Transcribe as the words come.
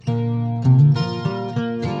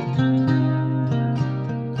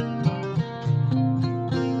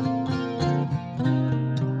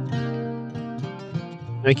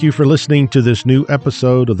Thank you for listening to this new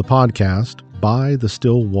episode of the podcast, By the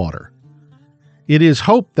Still Water. It is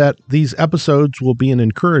hoped that these episodes will be an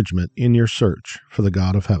encouragement in your search for the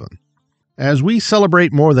God of heaven. As we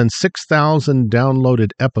celebrate more than 6,000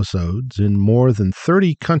 downloaded episodes in more than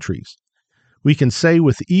 30 countries, we can say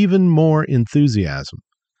with even more enthusiasm,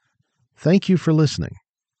 thank you for listening.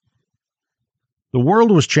 The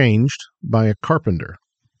world was changed by a carpenter,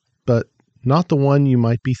 but not the one you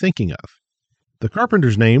might be thinking of. The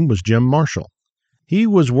carpenter's name was Jim Marshall. He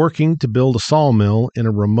was working to build a sawmill in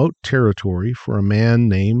a remote territory for a man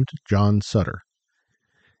named John Sutter.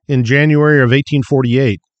 In January of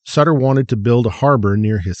 1848, Sutter wanted to build a harbor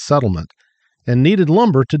near his settlement and needed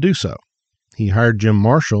lumber to do so. He hired Jim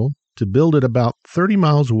Marshall to build it about 30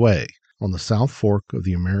 miles away on the South Fork of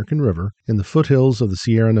the American River in the foothills of the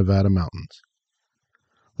Sierra Nevada mountains.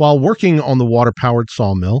 While working on the water-powered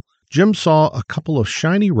sawmill, Jim saw a couple of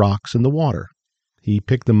shiny rocks in the water. He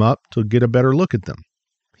picked them up to get a better look at them.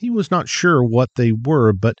 He was not sure what they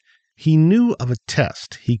were, but he knew of a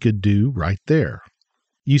test he could do right there.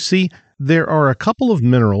 You see, there are a couple of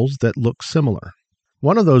minerals that look similar.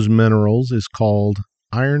 One of those minerals is called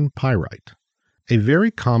iron pyrite, a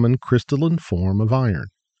very common crystalline form of iron.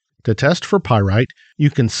 To test for pyrite,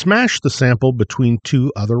 you can smash the sample between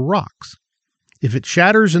two other rocks. If it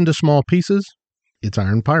shatters into small pieces, it's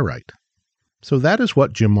iron pyrite. So that is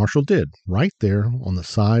what Jim Marshall did, right there on the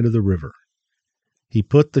side of the river. He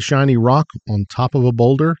put the shiny rock on top of a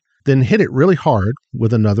boulder, then hit it really hard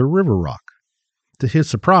with another river rock. To his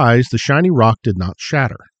surprise, the shiny rock did not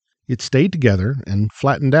shatter. It stayed together and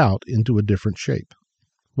flattened out into a different shape.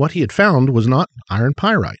 What he had found was not iron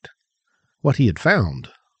pyrite. What he had found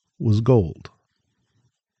was gold.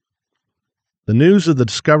 The news of the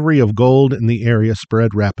discovery of gold in the area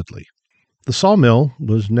spread rapidly. The sawmill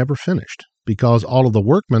was never finished, because all of the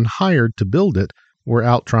workmen hired to build it were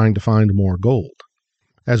out trying to find more gold.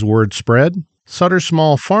 As word spread, Sutter's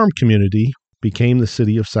small farm community became the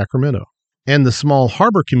city of Sacramento, and the small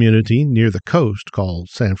harbor community near the coast called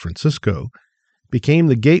San Francisco became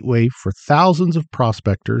the gateway for thousands of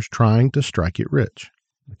prospectors trying to strike it rich.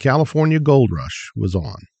 The California gold rush was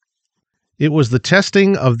on. It was the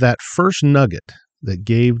testing of that first nugget that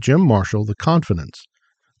gave Jim Marshall the confidence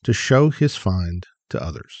to show his find to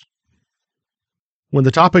others. When the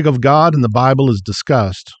topic of God in the Bible is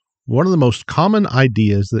discussed, one of the most common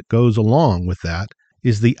ideas that goes along with that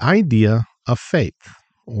is the idea of faith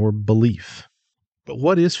or belief. But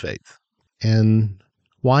what is faith? And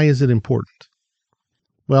why is it important?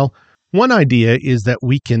 Well, one idea is that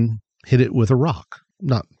we can hit it with a rock.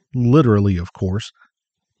 Not literally, of course,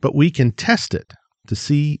 but we can test it to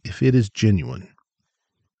see if it is genuine.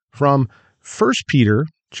 From 1 Peter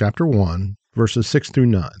chapter 1, verses 6 through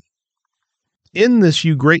 9. In this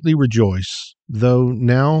you greatly rejoice, though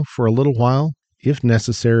now for a little while, if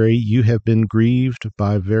necessary, you have been grieved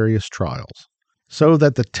by various trials, so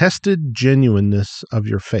that the tested genuineness of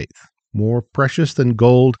your faith, more precious than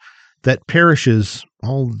gold that perishes,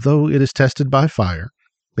 although it is tested by fire,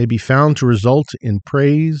 may be found to result in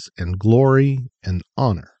praise and glory and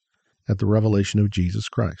honor at the revelation of Jesus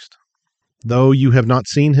Christ. Though you have not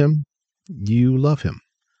seen him, you love him.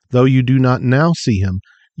 Though you do not now see him,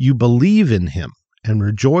 you believe in him and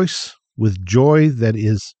rejoice with joy that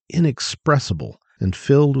is inexpressible and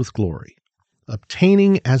filled with glory,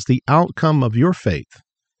 obtaining as the outcome of your faith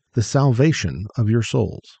the salvation of your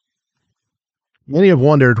souls. Many have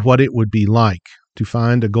wondered what it would be like to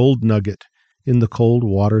find a gold nugget in the cold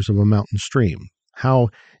waters of a mountain stream, how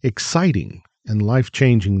exciting and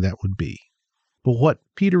life-changing that would be. But what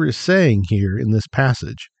Peter is saying here in this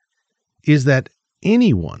passage is that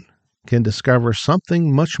anyone can discover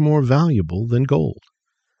something much more valuable than gold.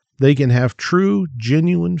 They can have true,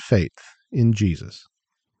 genuine faith in Jesus.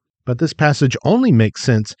 But this passage only makes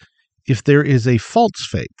sense if there is a false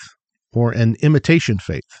faith or an imitation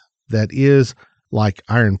faith that is, like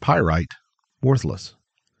iron pyrite, worthless.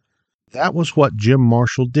 That was what Jim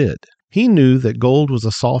Marshall did. He knew that gold was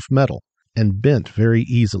a soft metal and bent very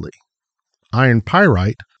easily. Iron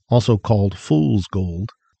pyrite, also called fool's gold,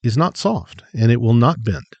 is not soft and it will not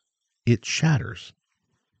bend. It shatters.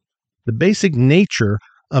 The basic nature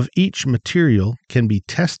of each material can be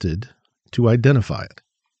tested to identify it.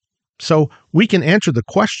 So we can answer the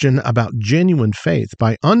question about genuine faith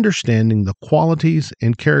by understanding the qualities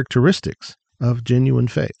and characteristics of genuine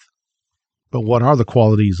faith. But what are the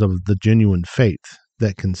qualities of the genuine faith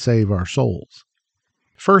that can save our souls?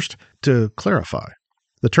 First, to clarify,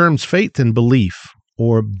 the terms faith and belief,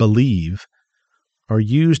 or believe, are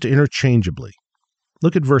used interchangeably.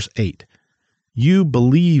 Look at verse 8. You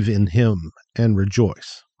believe in him and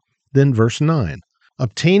rejoice. Then verse 9.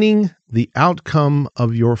 obtaining the outcome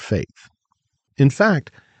of your faith. In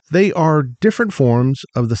fact, they are different forms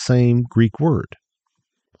of the same Greek word,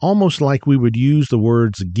 almost like we would use the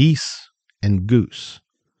words geese and goose.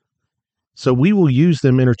 So we will use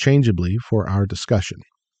them interchangeably for our discussion.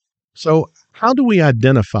 So how do we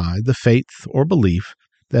identify the faith or belief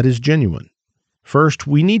that is genuine? First,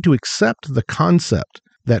 we need to accept the concept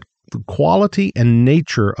that the quality and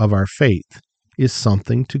nature of our faith is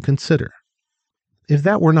something to consider. If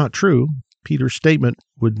that were not true, Peter's statement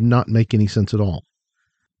would not make any sense at all.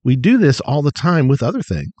 We do this all the time with other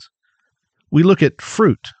things. We look at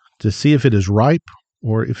fruit to see if it is ripe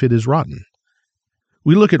or if it is rotten.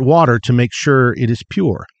 We look at water to make sure it is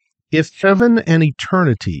pure. If heaven and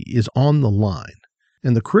eternity is on the line,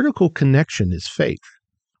 and the critical connection is faith,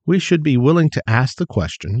 we should be willing to ask the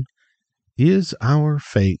question, is our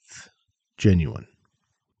faith genuine?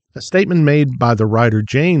 A statement made by the writer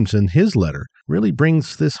James in his letter really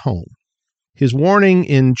brings this home. His warning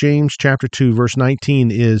in James chapter 2, verse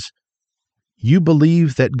 19 is, "You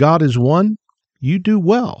believe that God is one? You do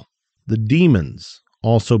well. The demons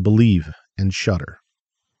also believe and shudder."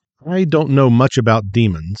 I don't know much about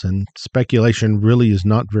demons, and speculation really is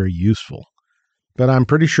not very useful. But I'm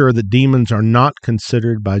pretty sure that demons are not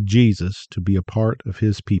considered by Jesus to be a part of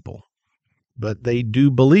his people. But they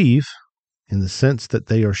do believe in the sense that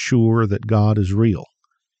they are sure that God is real.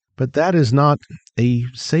 But that is not a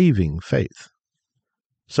saving faith.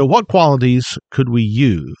 So what qualities could we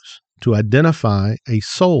use to identify a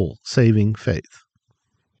soul-saving faith?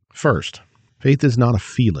 First, faith is not a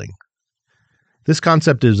feeling. This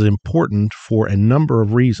concept is important for a number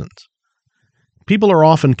of reasons. People are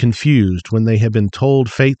often confused when they have been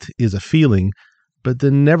told faith is a feeling, but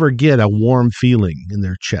then never get a warm feeling in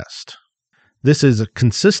their chest. This is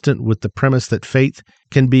consistent with the premise that faith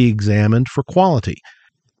can be examined for quality.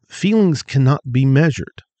 Feelings cannot be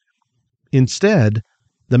measured. Instead,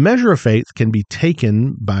 the measure of faith can be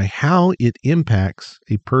taken by how it impacts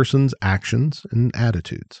a person's actions and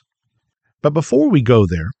attitudes. But before we go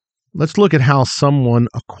there, let's look at how someone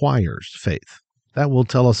acquires faith. That will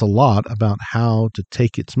tell us a lot about how to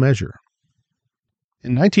take its measure.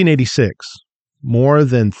 In 1986, more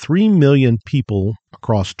than 3 million people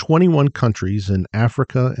across 21 countries in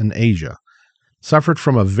Africa and Asia suffered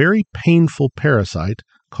from a very painful parasite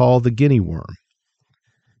called the guinea worm.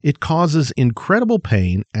 It causes incredible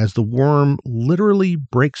pain as the worm literally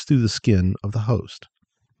breaks through the skin of the host.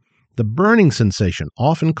 The burning sensation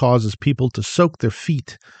often causes people to soak their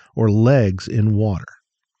feet or legs in water.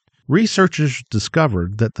 Researchers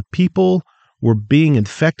discovered that the people were being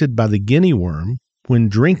infected by the guinea worm when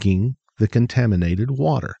drinking the contaminated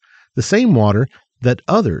water, the same water that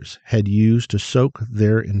others had used to soak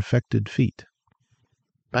their infected feet.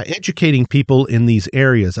 By educating people in these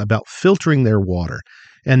areas about filtering their water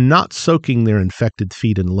and not soaking their infected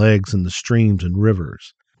feet and legs in the streams and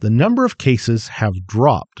rivers, the number of cases have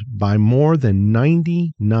dropped by more than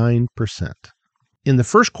 99%. In the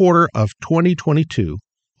first quarter of 2022,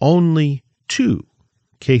 only 2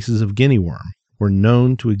 cases of guinea worm were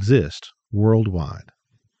known to exist worldwide.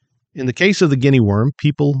 In the case of the guinea worm,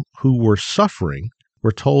 people who were suffering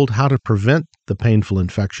were told how to prevent the painful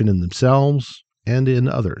infection in themselves and in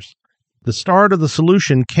others. The start of the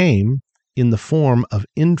solution came in the form of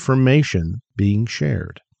information being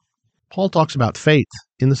shared. Paul talks about faith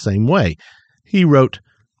in the same way. He wrote,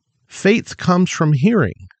 "Faith comes from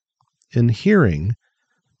hearing, and hearing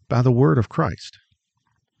by the word of Christ."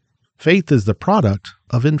 Faith is the product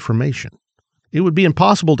of information. It would be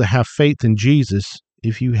impossible to have faith in Jesus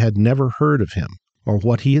if you had never heard of him, or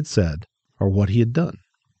what he had said, or what he had done.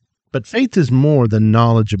 But faith is more than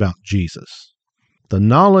knowledge about Jesus. The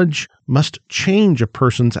knowledge must change a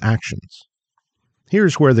person's actions.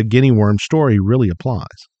 Here's where the guinea worm story really applies.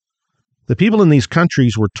 The people in these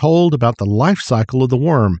countries were told about the life cycle of the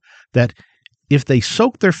worm, that if they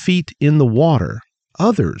soaked their feet in the water,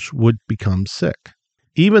 others would become sick.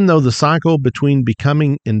 Even though the cycle between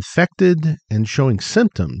becoming infected and showing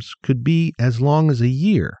symptoms could be as long as a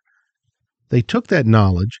year, they took that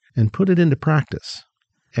knowledge and put it into practice,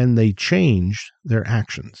 and they changed their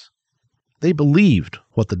actions. They believed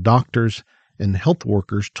what the doctors and health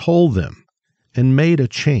workers told them and made a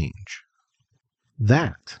change.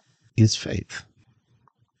 That is faith.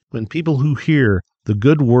 When people who hear the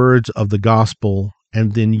good words of the gospel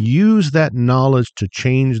and then use that knowledge to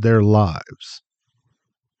change their lives,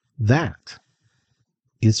 that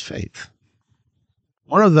is faith.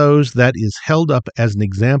 One of those that is held up as an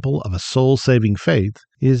example of a soul-saving faith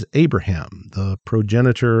is Abraham, the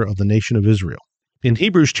progenitor of the nation of Israel. In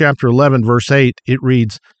Hebrews chapter 11, verse 8, it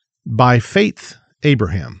reads, "By faith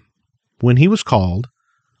Abraham, when he was called,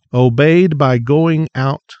 obeyed by going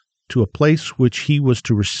out to a place which he was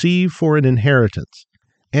to receive for an inheritance.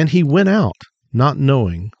 And he went out, not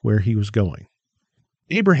knowing where he was going.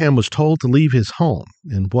 Abraham was told to leave his home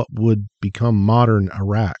in what would become modern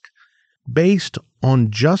Iraq, based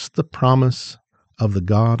on just the promise of the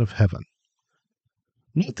God of heaven.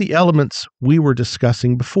 Note the elements we were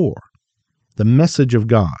discussing before, the message of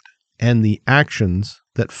God and the actions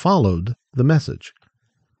that followed the message.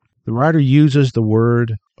 The writer uses the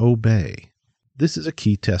word obey. This is a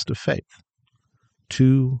key test of faith.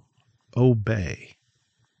 To obey.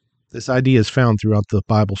 This idea is found throughout the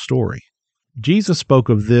Bible story. Jesus spoke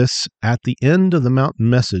of this at the end of the mountain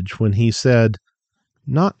message when he said,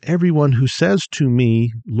 "Not everyone who says to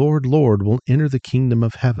me, 'Lord, Lord,' will enter the kingdom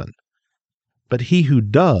of heaven, but he who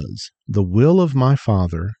does the will of my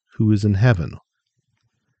Father who is in heaven.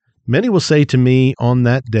 Many will say to me on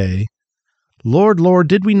that day, 'Lord, Lord,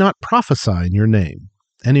 did we not prophesy in your name,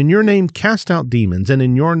 and in your name cast out demons, and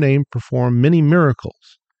in your name perform many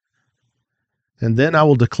miracles?' And then I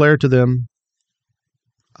will declare to them,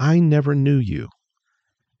 'I never knew you.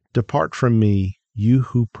 Depart from me, you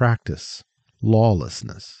who practice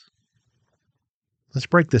lawlessness.'" Let's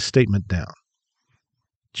break this statement down.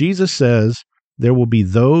 Jesus says there will be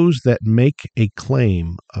those that make a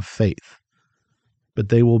claim of faith, but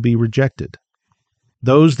they will be rejected.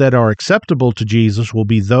 Those that are acceptable to Jesus will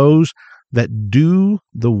be those that do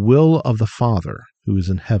the will of the Father who is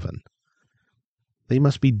in heaven. They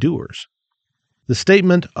must be doers. The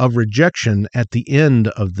statement of rejection at the end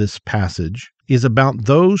of this passage is about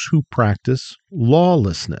those who practice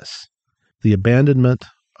lawlessness, the abandonment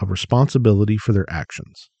of responsibility for their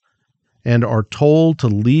actions, and are told to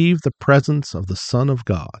leave the presence of the Son of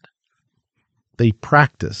God. They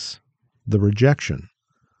practice the rejection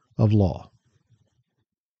of law.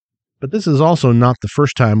 But this is also not the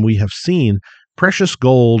first time we have seen precious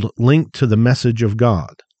gold linked to the message of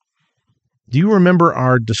God. Do you remember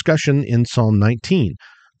our discussion in Psalm 19?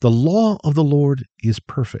 The law of the Lord is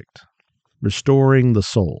perfect, restoring the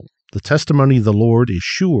soul. The testimony of the Lord is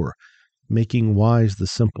sure, making wise the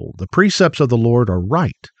simple. The precepts of the Lord are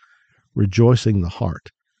right, rejoicing the heart.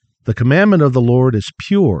 The commandment of the Lord is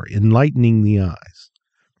pure, enlightening the eyes.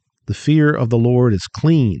 The fear of the Lord is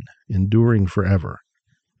clean, enduring forever.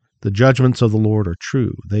 The judgments of the Lord are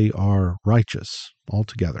true. They are righteous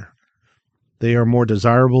altogether. They are more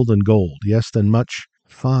desirable than gold, yes, than much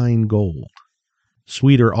fine gold,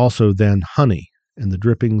 sweeter also than honey and the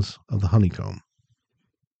drippings of the honeycomb.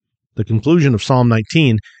 The conclusion of Psalm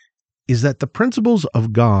 19 is that the principles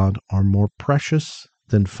of God are more precious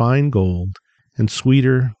than fine gold and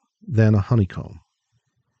sweeter than a honeycomb.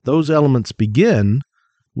 Those elements begin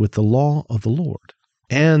with the law of the Lord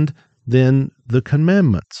and then the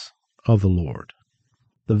commandments of the Lord.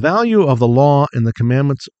 The value of the law and the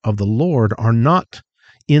commandments of the Lord are not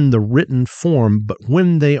in the written form, but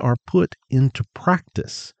when they are put into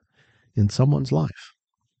practice in someone's life.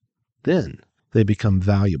 Then they become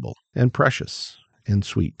valuable and precious and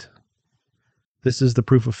sweet. This is the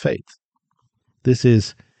proof of faith. This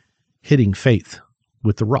is hitting faith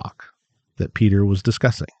with the rock that Peter was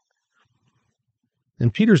discussing.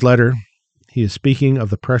 In Peter's letter, he is speaking of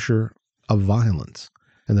the pressure of violence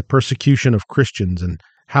and the persecution of Christians and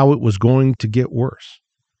how it was going to get worse,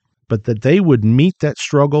 but that they would meet that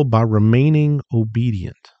struggle by remaining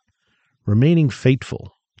obedient, remaining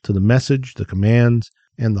faithful to the message, the commands,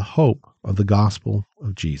 and the hope of the gospel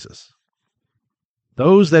of Jesus.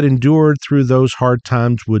 Those that endured through those hard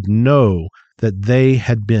times would know that they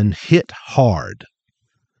had been hit hard,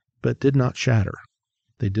 but did not shatter.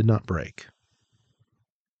 They did not break.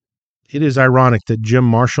 It is ironic that Jim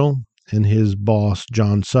Marshall and his boss,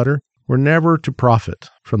 John Sutter, were never to profit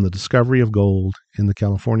from the discovery of gold in the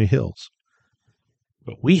California hills.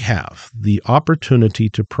 But we have the opportunity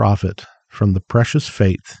to profit from the precious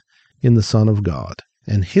faith in the Son of God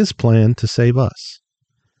and his plan to save us.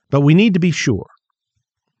 But we need to be sure.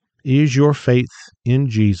 Is your faith in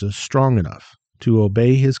Jesus strong enough to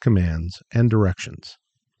obey his commands and directions?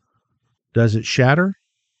 Does it shatter,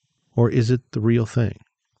 or is it the real thing?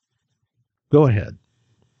 Go ahead.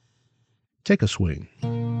 Take a swing.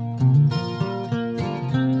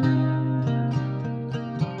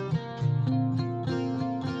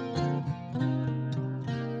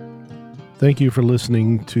 Thank you for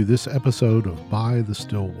listening to this episode of By the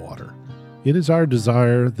Still Water. It is our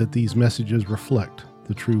desire that these messages reflect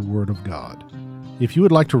the true Word of God. If you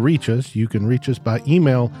would like to reach us, you can reach us by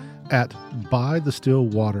email at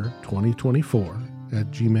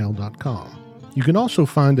bythestillwater2024@gmail.com. You can also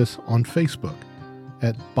find us on Facebook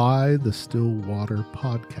at By the Still Water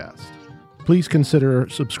Podcast. Please consider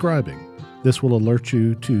subscribing. This will alert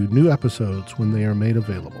you to new episodes when they are made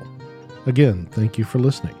available. Again, thank you for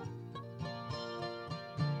listening.